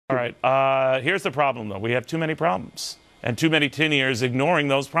All right. Here's the problem, though. We have too many problems and too many tin ears ignoring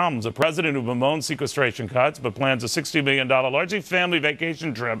those problems. A president who bemoans sequestration cuts but plans a $60 million largely family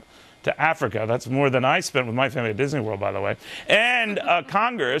vacation trip to Africa. That's more than I spent with my family at Disney World, by the way. And a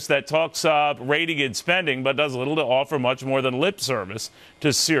Congress that talks rating and spending but does little to offer much more than lip service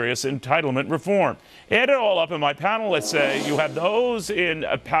to serious entitlement reform. Add it all up, and my panelists say you have those in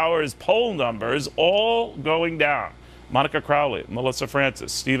power's poll numbers all going down. Monica Crowley, Melissa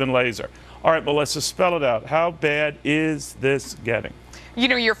Francis, Stephen Laser. All right, Melissa, spell it out. How bad is this getting? You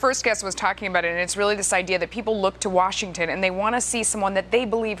know, your first guest was talking about it, and it's really this idea that people look to Washington and they want to see someone that they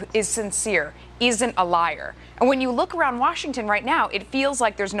believe is sincere, isn't a liar. And when you look around Washington right now, it feels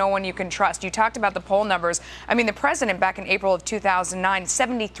like there's no one you can trust. You talked about the poll numbers. I mean, the president back in April of 2009,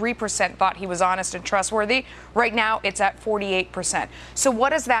 73% thought he was honest and trustworthy. Right now, it's at 48%. So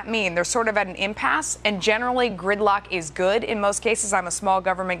what does that mean? They're sort of at an impasse, and generally gridlock is good in most cases. I'm a small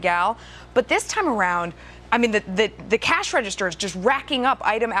government gal. But this time around, I mean, the cash register is just racking up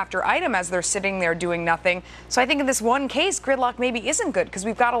item after item as they're sitting there doing nothing. So I think in this one case, gridlock maybe isn't good because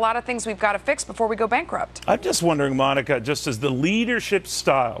we've got a lot of things we've got to fix before we go bankrupt. I'm just wondering, Monica, just as the leadership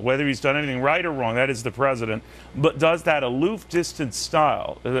style, whether he's done anything right or wrong, that is the president, but does that aloof, distant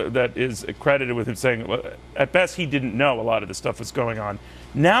style that is credited with him saying, well, at best, he didn't know a lot of the stuff that's going on,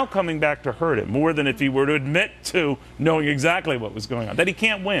 now coming back to hurt him more than if he were to admit to knowing exactly what was going on, that he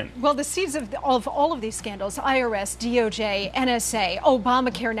can't win. Well, the seeds of all of these scandals, IRS, DOJ, NSA,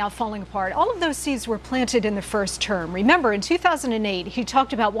 Obamacare now falling apart, all of those seeds were planted in the first term. Remember, in 2008, he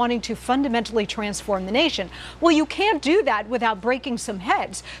talked about wanting to fundamentally transform the nation. Well, you can't do that without breaking some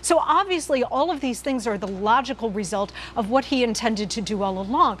heads. So obviously, all of these things are the logical result of what he intended to do all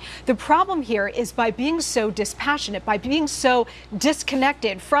along. The problem here is by being so dispassionate, by being so disconnected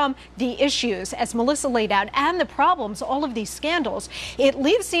from the issues, as Melissa laid out, and the problems, all of these scandals, it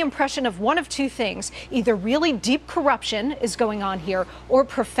leaves the impression of one of two things. Either really deep corruption is going on here or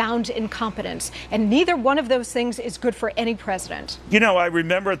profound incompetence. And neither one of those things is good for any president. You know, I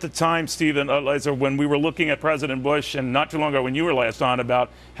remember at the time, Stephen, when we were looking at President Bush, and not too long ago when you were last on, about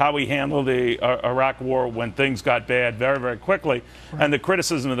how he handled the Iraq war when things got bad very, very quickly, right, and the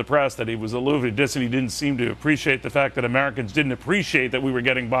criticism of the press that he was aloof and distant. He didn't seem to appreciate the fact that Americans didn't appreciate that we were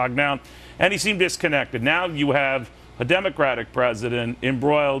getting bogged down, and he seemed disconnected. Now you have a Democratic president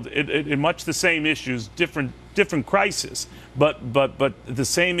embroiled in much the same issues, different crises, but the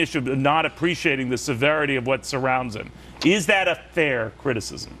same issue of not appreciating the severity of what surrounds him. Is that a fair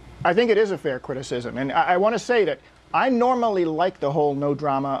criticism? I think it is a fair criticism, and I want to say that I normally like the whole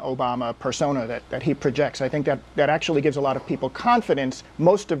no-drama Obama persona that he projects. I think that actually gives a lot of people confidence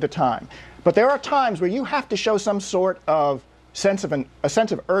most of the time. But there are times where you have to show some sort of a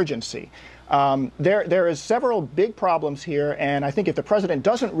sense of urgency. There is several big problems here, and I think if the president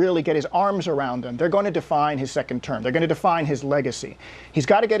doesn't really get his arms around them, they're going to define his second term. They're going to define his legacy. He's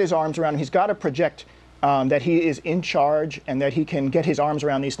got to get his arms around him. He's got to project that he is in charge and that he can get his arms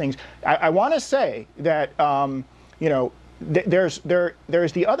around these things. I want to say that you know, there's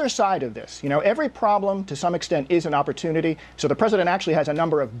the other side of this. You know, every problem to some extent is an opportunity. So the president actually has a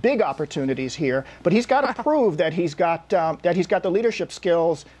number of big opportunities here, but he's got to prove that he's got the leadership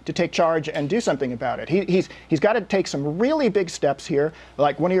skills to take charge and do something about it. He's got to take some really big steps here,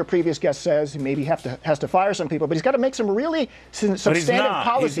 like one of your previous guests says. Maybe has to fire some people, but he's got to make some really substantive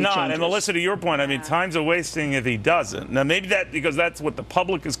policy changes. And Melissa, to your point, I mean, time's a wasting if he doesn't. Now, maybe because that's what the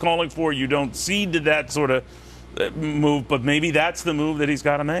public is calling for. You don't cede to that sort of move, but maybe that's the move that he's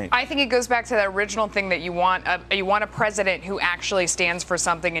got to make. I think it goes back to that original thing that you want a president who actually stands for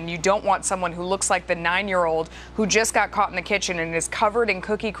something, and you don't want someone who looks like the 9-year-old who just got caught in the kitchen and is covered in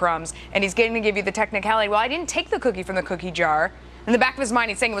cookie crumbs, and he's getting to give you the technicality. Well, I didn't take the cookie from the cookie jar. In the back of his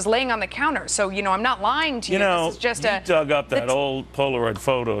mind, he's saying it was laying on the counter. So, you know, I'm not lying to you. This is just you dug up that old Polaroid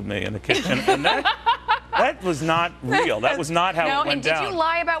photo of me in the kitchen, and that was not real. That was not how it went down. Did you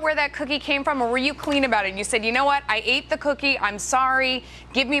lie about where that cookie came from, or were you clean about it? And you said, you know what, I ate the cookie, I'm sorry,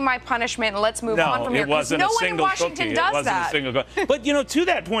 give me my punishment, and let's move on from here. No, it wasn't a single cookie. No one in Washington does that. But, you know, to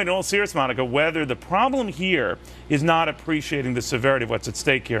that point, in all seriousness, Monica, whether the problem here is not appreciating the severity of what's at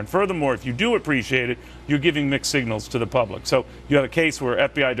stake here. And furthermore, if you do appreciate it, you're giving mixed signals to the public. So you have a case where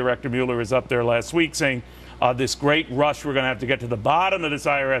FBI Director Mueller is up there last week saying, this great rush, we're going to have to get to the bottom of this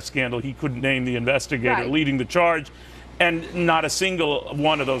IRS scandal. He couldn't name the investigator leading the charge. And not a single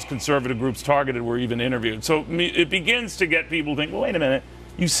one of those conservative groups targeted were even interviewed. So it begins to get people to think, well, wait a minute,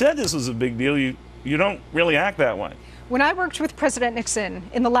 you said this was a big deal. You don't really act that way. When I worked with President Nixon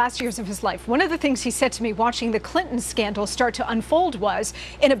in the last years of his life, one of the things he said to me watching the Clinton scandal start to unfold was,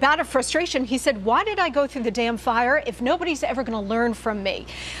 in a bout of frustration, he said, "Why did I go through the damn fire if nobody's ever going to learn from me?"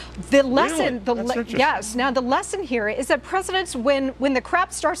 The lesson, yes, now the lesson here is that presidents, when the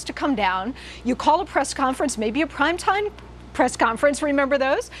crap starts to come down, you call a press conference, maybe a primetime press conference, remember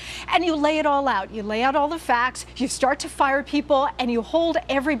those? And you lay it all out. You lay out all the facts, you start to fire people, and you hold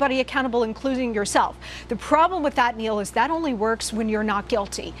everybody accountable, including yourself. The problem with that, Neil, is that only works when you're not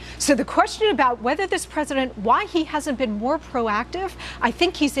guilty. So the question about whether this president, why he hasn't been more proactive, I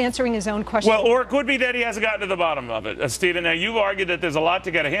think he's answering his own question. Well, or it could be that he hasn't gotten to the bottom of it. Stephen, now you've argued that there's a lot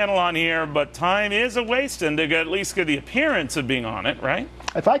to get a handle on here, but time is a wasting to at least get the appearance of being on it, right?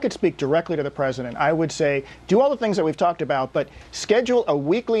 If I could speak directly to the president, I would say do all the things that we've talked about, but schedule a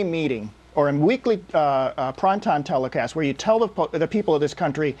weekly meeting or a weekly primetime telecast where you tell the people of this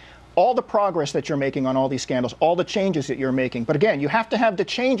country all the progress that you're making on all these scandals, all the changes that you're making. But again, you have to have the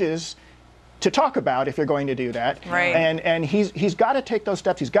changes to talk about if you're going to do that. Right. And he's got to take those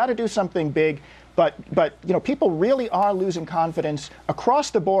steps. He's got to do something big. But you know, people really are losing confidence across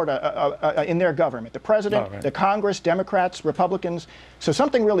the board in their government. The president, the Congress, Democrats, Republicans. So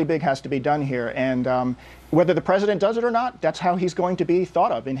something really big has to be done here. And whether the president does it or not, that's how he's going to be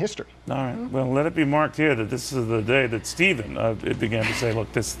thought of in history. All right. Well, let it be marked here that this is the day that Stephen began to say,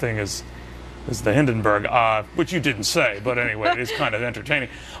 look, this thing is the Hindenburg, which you didn't say, but anyway, it is kind of entertaining.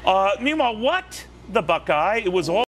 Meanwhile, what the Buckeye? It was all